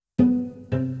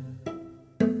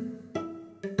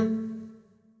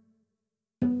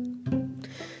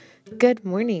Good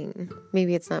morning.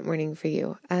 Maybe it's not morning for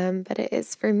you, but it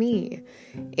is for me.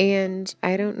 And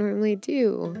I don't normally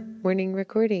do morning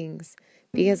recordings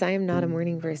because I am not a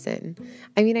morning person.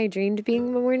 I mean, I dreamed being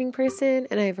a morning person,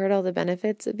 and I've heard all the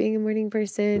benefits of being a morning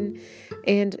person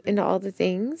and into all the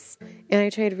things. And I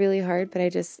tried really hard, but I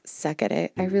just suck at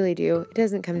it. I really do. It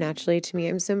doesn't come naturally to me.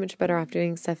 I'm so much better off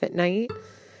doing stuff at night.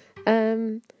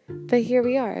 But here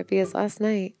we are, because last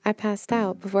night I passed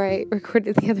out before I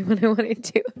recorded the other one I wanted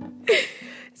to.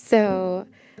 So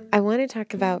I want to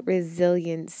talk about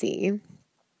resiliency,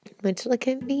 which look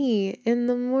at me in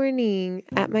the morning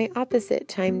at my opposite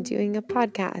time doing a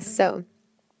podcast. So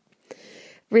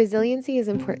resiliency is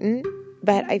important,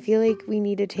 but I feel like we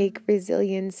need to take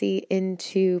resiliency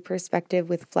into perspective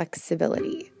with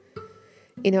flexibility.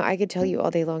 I could tell you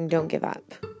all day long, don't give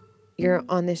up. You're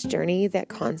on this journey that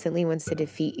constantly wants to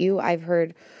defeat you. I've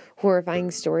heard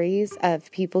horrifying stories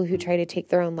of people who try to take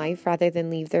their own life rather than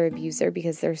leave their abuser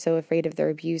because they're so afraid of their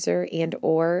abuser and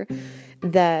or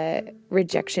the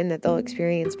rejection that they'll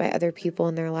experience by other people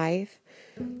in their life.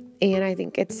 And I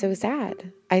think it's so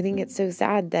sad. I think it's so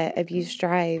sad that abuse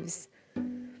drives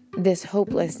this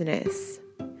hopelessness.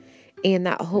 And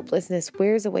that hopelessness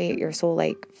wears away at your soul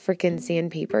like freaking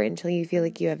sandpaper until you feel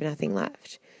like you have nothing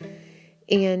left.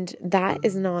 And that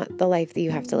is not the life that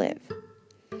you have to live.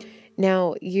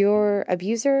 Now, your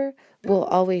abuser will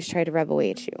always try to rub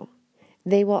away at you.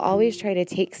 They will always try to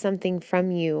take something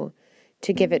from you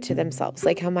to give it to themselves.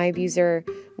 Like how my abuser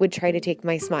would try to take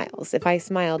my smiles. If I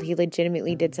smiled, he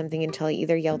legitimately did something until I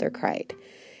either yelled or cried.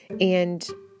 And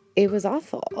it was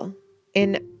awful.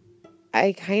 And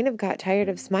I kind of got tired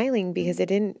of smiling because I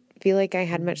didn't feel like I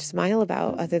had much to smile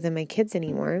about other than my kids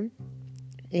anymore.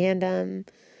 And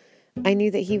I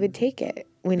knew that he would take it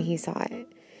when he saw it.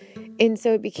 And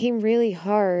so it became really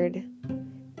hard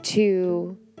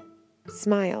to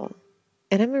smile.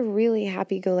 And I'm a really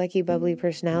happy-go-lucky, bubbly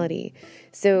personality.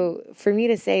 So for me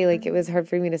to say like it was hard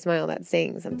for me to smile, that's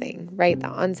saying something, right? The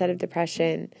onset of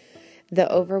depression, the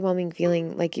overwhelming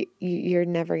feeling like you're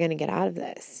never going to get out of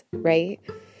this, right?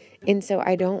 And so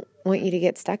I don't want you to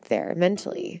get stuck there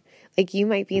mentally. Like you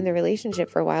might be in the relationship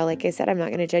for a while. Like I said, I'm not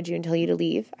going to judge you and tell you to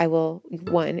leave. I will,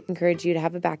 one, encourage you to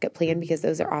have a backup plan because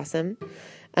those are awesome.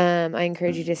 I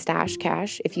encourage you to stash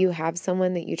cash. If you have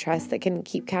someone that you trust that can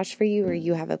keep cash for you, or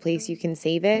you have a place you can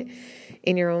save it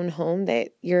in your own home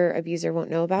that your abuser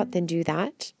won't know about, then do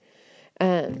that.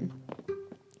 And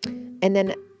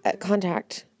then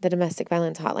contact the domestic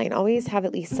violence hotline. Always have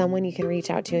at least someone you can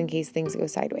reach out to in case things go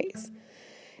sideways.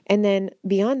 And then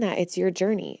beyond that, it's your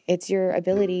journey. It's your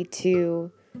ability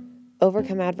to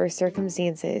overcome adverse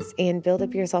circumstances and build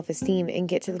up your self-esteem and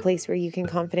get to the place where you can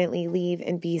confidently leave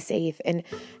and be safe and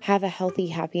have a healthy,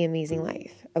 happy, amazing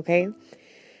life. Okay.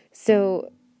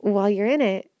 So while you're in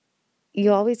it,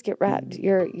 you always get rubbed.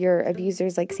 Your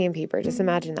abuser's like sandpaper. Just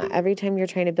imagine that. Every time you're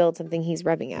trying to build something, he's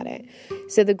rubbing at it.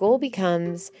 So the goal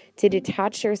becomes to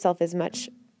detach yourself as much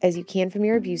as you can from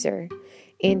your abuser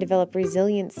and develop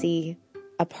resiliency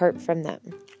apart from them.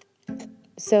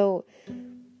 So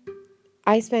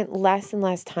I spent less and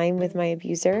less time with my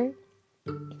abuser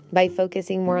by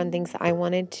focusing more on things that I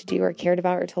wanted to do or cared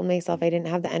about or told myself I didn't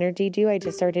have the energy to do. I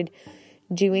just started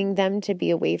doing them to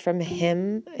be away from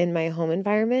him in my home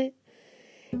environment.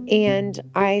 And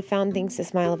I found things to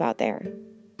smile about there.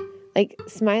 Like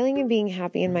smiling and being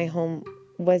happy in my home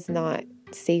was not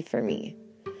safe for me.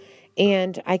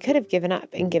 And I could have given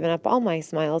up all my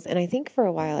smiles. And I think for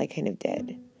a while I kind of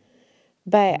did.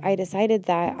 But I decided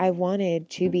that I wanted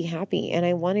to be happy and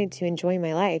I wanted to enjoy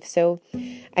my life. So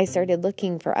I started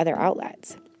looking for other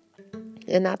outlets.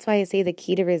 And that's why I say the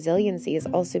key to resiliency is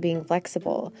also being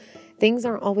flexible. Things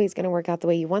aren't always going to work out the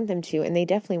way you want them to, and they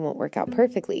definitely won't work out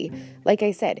perfectly. Like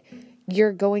I said,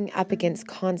 you're going up against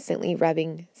constantly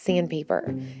rubbing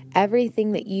sandpaper.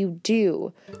 Everything that you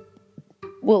do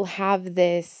will have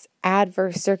this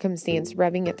adverse circumstance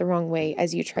rubbing it the wrong way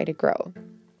as you try to grow.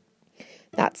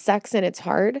 That sucks and it's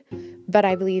hard, but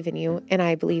I believe in you and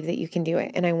I believe that you can do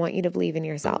it. And I want you to believe in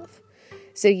yourself.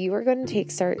 So you are going to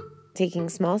start taking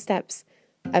small steps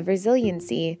of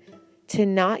resiliency to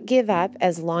not give up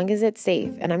as long as it's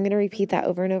safe. And I'm going to repeat that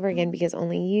over and over again because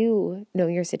only you know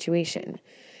your situation.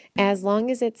 As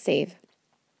long as it's safe,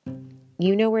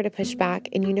 you know where to push back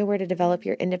and you know where to develop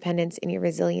your independence and your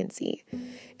resiliency,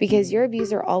 because your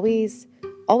abuser always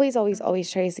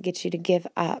tries to get you to give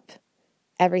up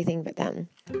everything but them.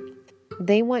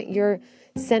 They want your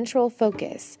central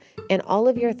focus and all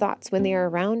of your thoughts when they are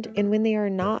around and when they are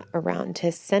not around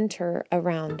to center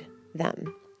around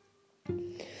them.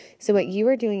 So what you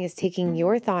are doing is taking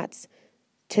your thoughts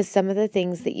to some of the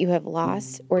things that you have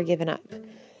lost or given up.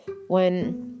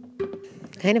 When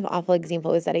kind of awful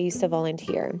example is that I used to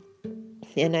volunteer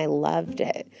and I loved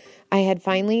it. I had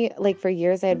finally, like for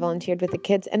years, I had volunteered with the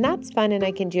kids, and that's fun and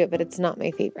I can do it, but it's not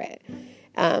my favorite.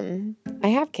 I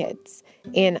have kids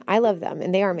and I love them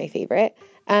and they are my favorite.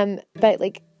 But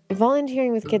like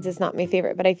volunteering with kids is not my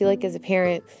favorite, but I feel like as a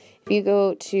parent, if you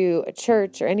go to a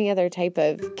church or any other type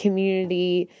of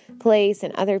community place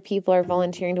and other people are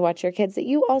volunteering to watch your kids, that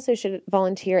you also should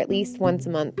volunteer at least once a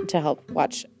month to help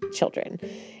watch children.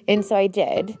 And so I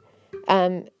did.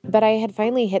 But I had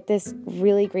finally hit this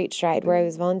really great stride where I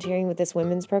was volunteering with this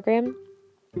women's program.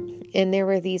 And there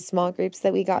were these small groups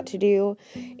that we got to do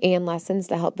and lessons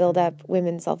to help build up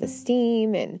women's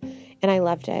self-esteem. And I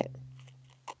loved it.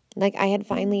 Like I had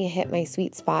finally hit my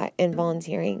sweet spot in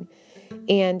volunteering.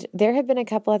 And there had been a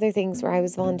couple other things where I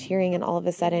was volunteering and all of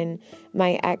a sudden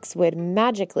my ex would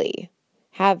magically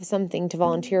have something to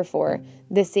volunteer for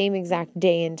the same exact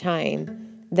day and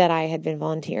time that I had been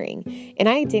volunteering. And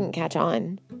I didn't catch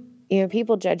on. You know,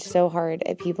 people judge so hard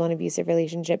at people in abusive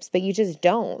relationships, but you just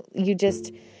don't. You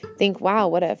just think, wow,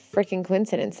 what a freaking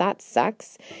coincidence. That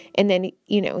sucks. And then,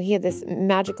 you know, he had this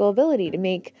magical ability to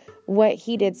make what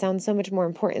he did sound so much more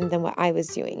important than what I was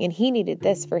doing. And he needed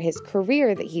this for his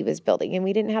career that he was building. And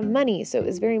we didn't have money. So it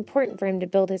was very important for him to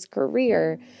build his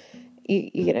career. You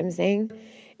get what I'm saying?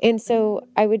 And so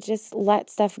I would just let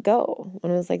stuff go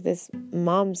when it was like this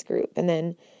mom's group. And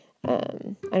then, I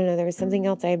don't know, there was something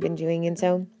else I had been doing. And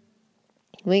so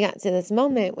we got to this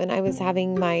moment when I was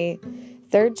having my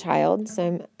third child.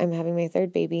 So I'm having my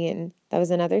third baby, and that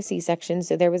was another C-section.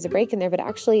 So there was a break in there, but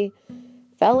actually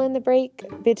fell in the break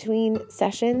between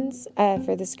sessions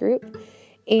for this group.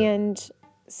 And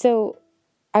so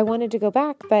I wanted to go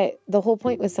back, but the whole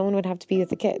point was someone would have to be with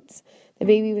the kids. The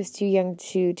baby was too young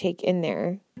to take in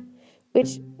there,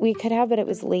 which we could have, but it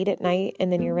was late at night,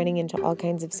 and then you're running into all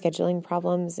kinds of scheduling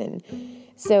problems. And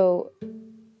so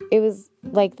it was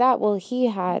like that. Well, he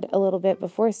had a little bit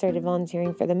before started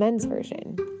volunteering for the men's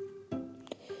version.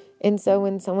 And so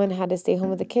when someone had to stay home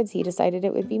with the kids, he decided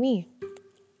it would be me.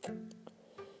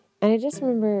 And I just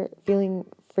remember feeling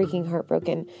freaking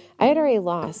heartbroken. I had already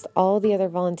lost all the other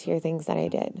volunteer things that I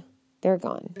did. They're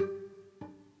gone.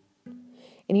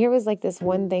 And here was like this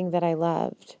one thing that I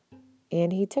loved,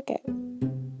 and he took it.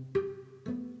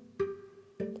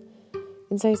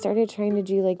 And so I started trying to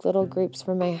do like little groups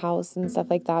from my house and stuff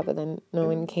like that, but then no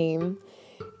one came.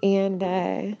 And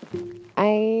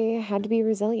I had to be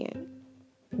resilient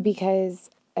because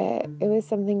it was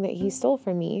something that he stole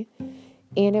from me,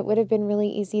 and it would have been really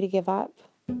easy to give up.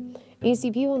 And you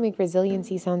see, people make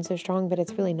resiliency sound so strong, but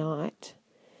it's really not.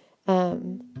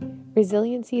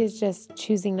 Resiliency is just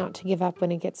choosing not to give up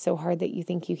when it gets so hard that you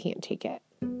think you can't take it.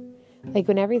 Like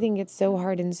when everything gets so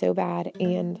hard and so bad,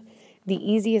 and the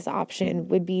easiest option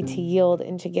would be to yield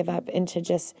and to give up and to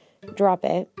just drop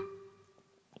it.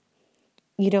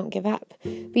 You don't give up,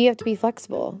 but you have to be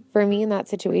flexible. For me in that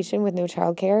situation with no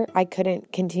childcare, I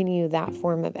couldn't continue that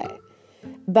form of it.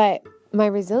 But my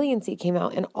resiliency came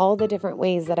out in all the different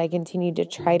ways that I continued to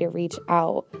try to reach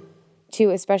out to,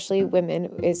 especially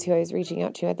women is who I was reaching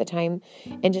out to at the time,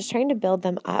 and just trying to build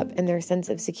them up and their sense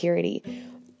of security.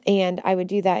 And I would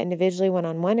do that individually,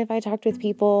 one-on-one, if I talked with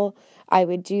people. I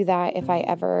would do that if I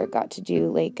ever got to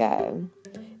do like a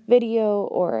video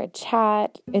or a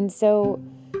chat. And so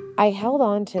I held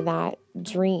on to that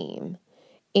dream,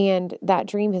 and that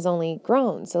dream has only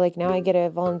grown. So like now I get to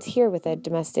volunteer with a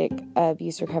domestic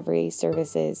abuse recovery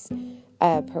services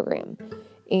program.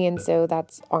 And so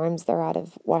that's ARMS. They're out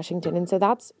of Washington. And so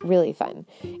that's really fun.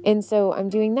 And so I'm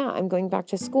doing that. I'm going back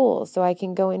to school so I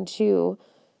can go into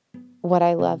what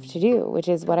I love to do, which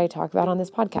is what I talk about on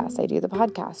this podcast. I do the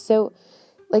podcast. So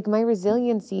like my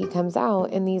resiliency comes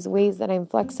out in these ways that I'm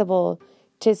flexible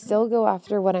to still go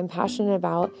after what I'm passionate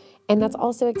about. And that's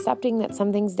also accepting that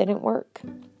some things didn't work.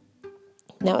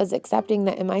 That was accepting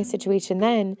that in my situation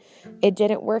then, it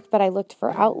didn't work, but I looked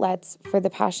for outlets for the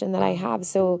passion that I have.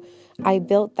 So I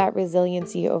built that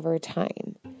resiliency over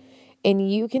time.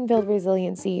 And you can build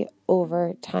resiliency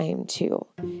over time too.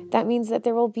 That means that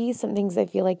there will be some things that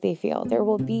feel like they fail. There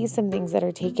will be some things that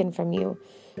are taken from you.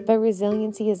 But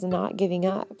resiliency is not giving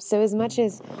up. So as much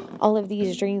as all of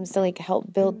these dreams to like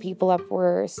help build people up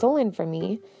were stolen from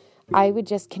me, I would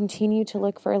just continue to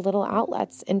look for little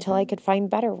outlets until I could find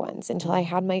better ones, until I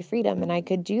had my freedom and I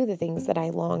could do the things that I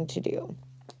longed to do.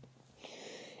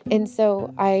 And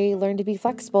so I learned to be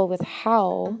flexible with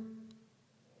how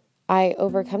I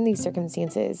overcome these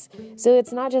circumstances. So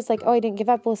it's not just like, oh, I didn't give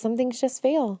up. Well, some things just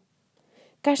fail.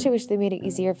 Gosh, I wish they made it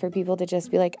easier for people to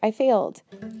just be like, I failed.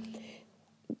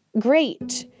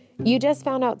 Great. You just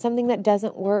found out something that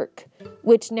doesn't work,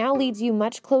 which now leads you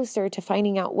much closer to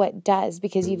finding out what does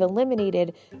because you've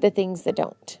eliminated the things that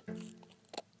don't.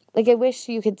 Like, I wish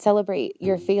you could celebrate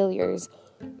your failures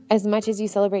as much as you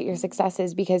celebrate your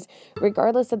successes, because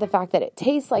regardless of the fact that it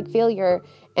tastes like failure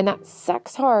and that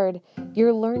sucks hard,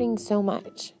 you're learning so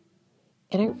much.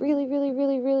 And I really, really,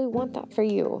 really, really want that for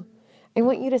you. I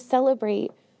want you to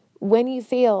celebrate when you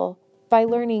fail by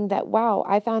learning that, wow,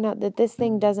 I found out that this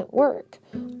thing doesn't work.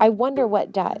 I wonder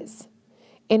what does.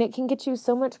 And it can get you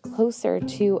so much closer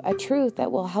to a truth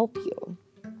that will help you.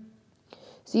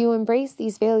 So you embrace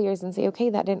these failures and say, okay,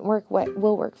 that didn't work. What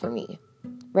will work for me?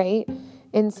 Right?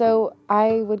 And so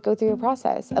I would go through a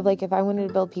process of, like, if I wanted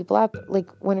to build people up, like,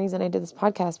 one reason I did this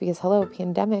podcast, because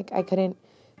pandemic, I couldn't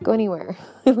go anywhere.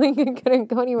 I couldn't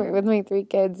go anywhere with my 3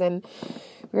 kids, and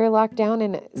we were locked down.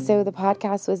 And so the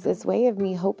podcast was this way of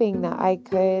me hoping that I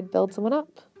could build someone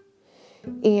up.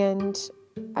 And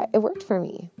it worked for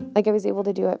me. Like, I was able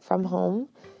to do it from home.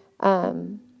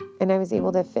 And I was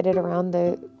able to fit it around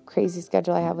the crazy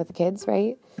schedule I have with the kids,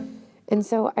 right? And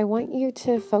so I want you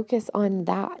to focus on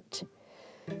that.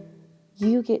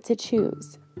 You get to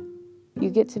choose. You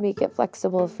get to make it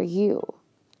flexible for you.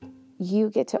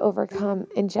 You get to overcome.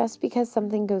 And just because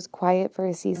something goes quiet for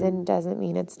a season doesn't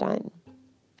mean it's done.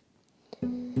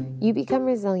 You become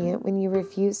resilient when you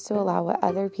refuse to allow what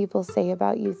other people say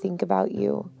about you, think about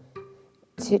you,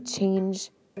 to change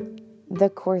the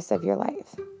course of your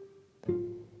life.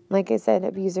 Like I said,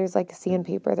 abusers like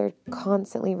sandpaper. They're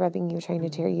constantly rubbing you, trying to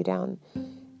tear you down.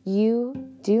 You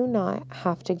do not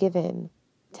have to give in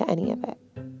to any of it.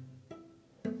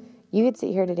 You could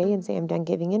sit here today and say, I'm done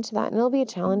giving into that. And it'll be a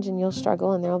challenge and you'll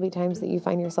struggle. And there will be times that you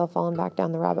find yourself falling back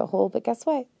down the rabbit hole. But guess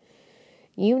what?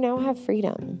 You now have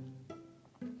freedom.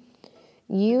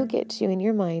 You get to, in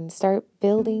your mind, start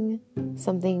building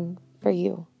something for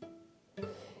you.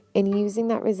 And using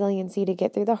that resiliency to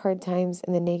get through the hard times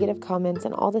and the negative comments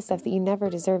and all the stuff that you never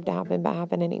deserved to happen, but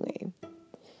happen anyway.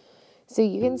 So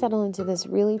you can settle into this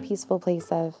really peaceful place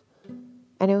of,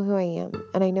 I know who I am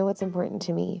and I know what's important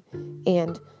to me.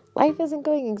 And life isn't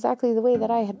going exactly the way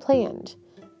that I had planned,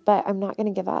 but I'm not going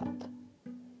to give up.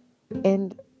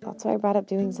 And that's why I brought up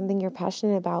doing something you're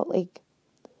passionate about. Like,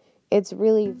 it's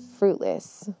really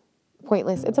fruitless.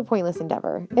 Pointless. It's a pointless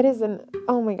endeavor. It is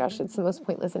oh my gosh, it's the most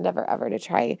pointless endeavor ever to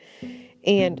try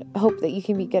and hope that you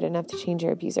can be good enough to change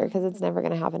your abuser, because it's never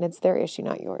going to happen. It's their issue,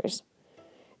 not yours.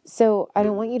 So I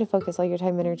don't want you to focus all your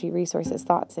time, energy, resources,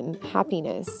 thoughts, and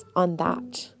happiness on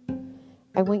that.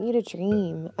 I want you to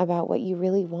dream about what you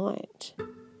really want.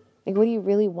 Like, what do you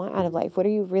really want out of life? What are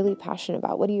you really passionate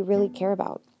about? What do you really care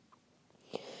about?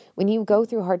 When you go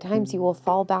through hard times, you will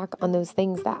fall back on those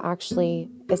things that actually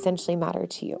essentially matter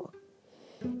to you.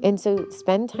 And so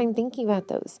spend time thinking about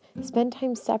those. Spend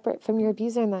time separate from your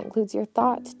abuser, and that includes your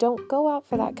thoughts. Don't go out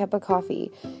for that cup of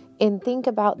coffee and think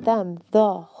about them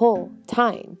the whole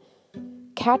time.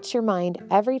 Catch your mind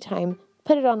every time,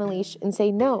 put it on a leash and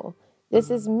say, no, this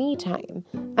is me time.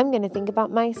 I'm going to think about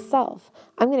myself.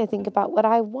 I'm going to think about what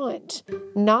I want,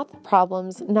 not the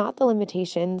problems, not the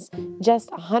limitations, just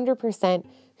 100%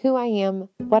 who I am,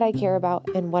 what I care about,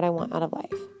 and what I want out of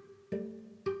life.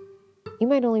 You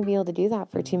might only be able to do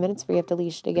that for 2 minutes before you have to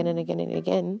leash it again and again and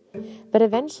again. But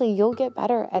eventually you'll get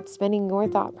better at spending your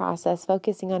thought process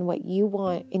focusing on what you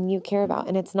want and you care about.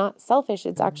 And it's not selfish.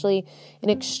 It's actually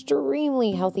an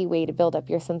extremely healthy way to build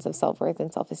up your sense of self-worth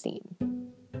and self-esteem.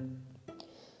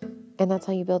 And that's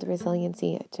how you build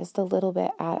resiliency, just a little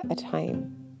bit at a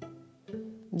time.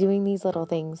 Doing these little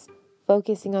things,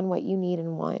 focusing on what you need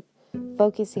and want,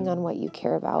 focusing on what you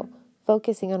care about,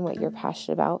 focusing on what you're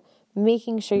passionate about,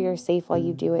 making sure you're safe while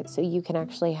you do it so you can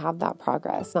actually have that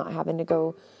progress, not having to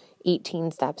go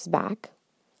 18 steps back.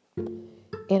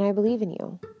 And I believe in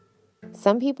you.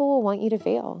 Some people will want you to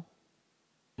fail.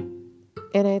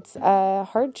 And it's a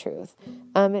hard truth.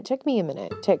 It took me a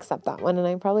minute to accept that one, and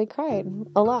I probably cried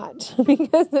a lot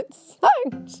because it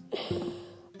sucked.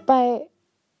 But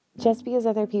just because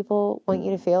other people want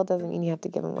you to fail doesn't mean you have to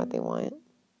give them what they want.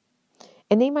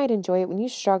 And they might enjoy it when you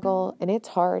struggle and it's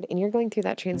hard and you're going through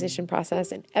that transition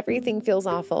process and everything feels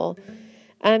awful.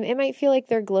 It might feel like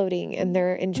they're gloating and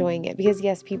they're enjoying it because,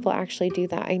 yes, people actually do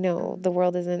that. I know the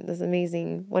world isn't this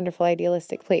amazing, wonderful,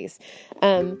 idealistic place.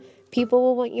 People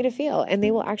will want you to fail and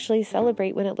they will actually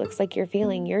celebrate when it looks like you're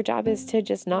failing. Your job is to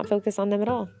just not focus on them at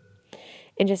all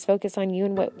and just focus on you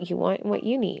and what you want and what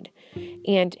you need.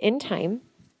 And in time,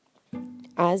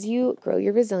 as you grow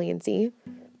your resiliency,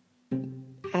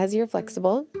 as you're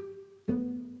flexible,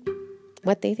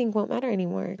 what they think won't matter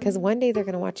anymore, because one day they're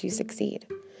going to watch you succeed.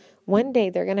 One day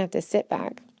they're going to have to sit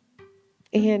back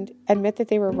and admit that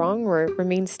they were wrong or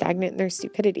remain stagnant in their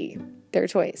stupidity. Their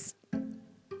choice.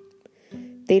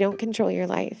 They don't control your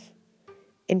life.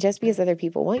 And just because other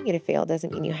people want you to fail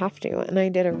doesn't mean you have to. And I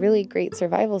did a really great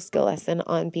survival skill lesson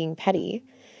on being petty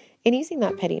and using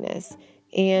that pettiness.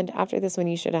 And after this one,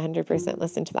 you should 100%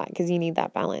 listen to that, because you need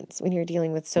that balance when you're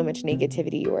dealing with so much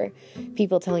negativity or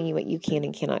people telling you what you can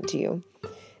and cannot do.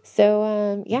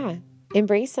 So,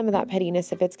 embrace some of that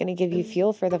pettiness if it's going to give you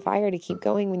fuel for the fire to keep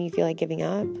going when you feel like giving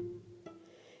up.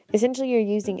 Essentially, you're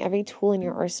using every tool in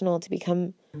your arsenal to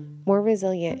become more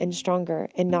resilient and stronger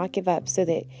and not give up, so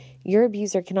that your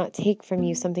abuser cannot take from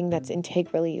you something that's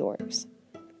integrally yours.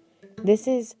 This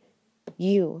is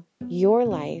you, your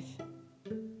life,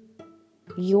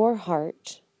 your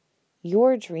heart,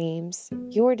 your dreams,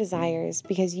 your desires,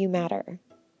 because you matter.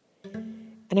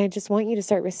 And I just want you to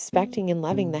start respecting and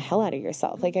loving the hell out of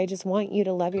yourself. Like, I just want you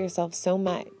to love yourself so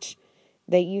much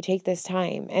that you take this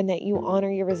time and that you honor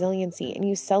your resiliency and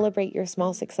you celebrate your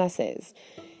small successes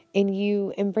and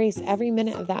you embrace every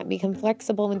minute of that. Become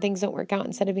flexible when things don't work out,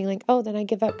 instead of being like, oh, then I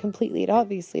give up completely. It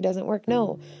obviously doesn't work.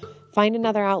 No, find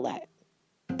another outlet.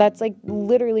 That's like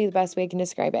literally the best way I can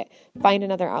describe it. Find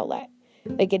another outlet.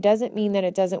 Like, it doesn't mean that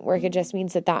it doesn't work. It just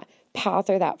means that that path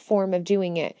or that form of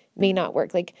doing it may not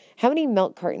work. Like, how many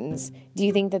milk cartons do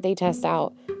you think that they test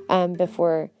out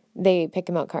before they pick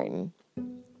a milk carton?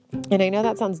 And I know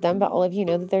that sounds dumb, but all of you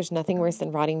know that there's nothing worse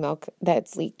than rotting milk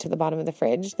that's leaked to the bottom of the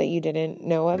fridge that you didn't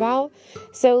know about.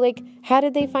 So, like, how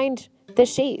did they find the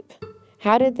shape?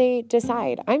 How did they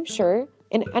decide? I'm sure,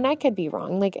 and I could be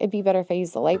wrong. Like, it'd be better if I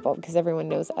used the light bulb, because everyone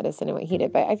knows Edison and what he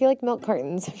did. But I feel like milk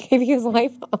cartons, because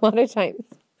life a lot of times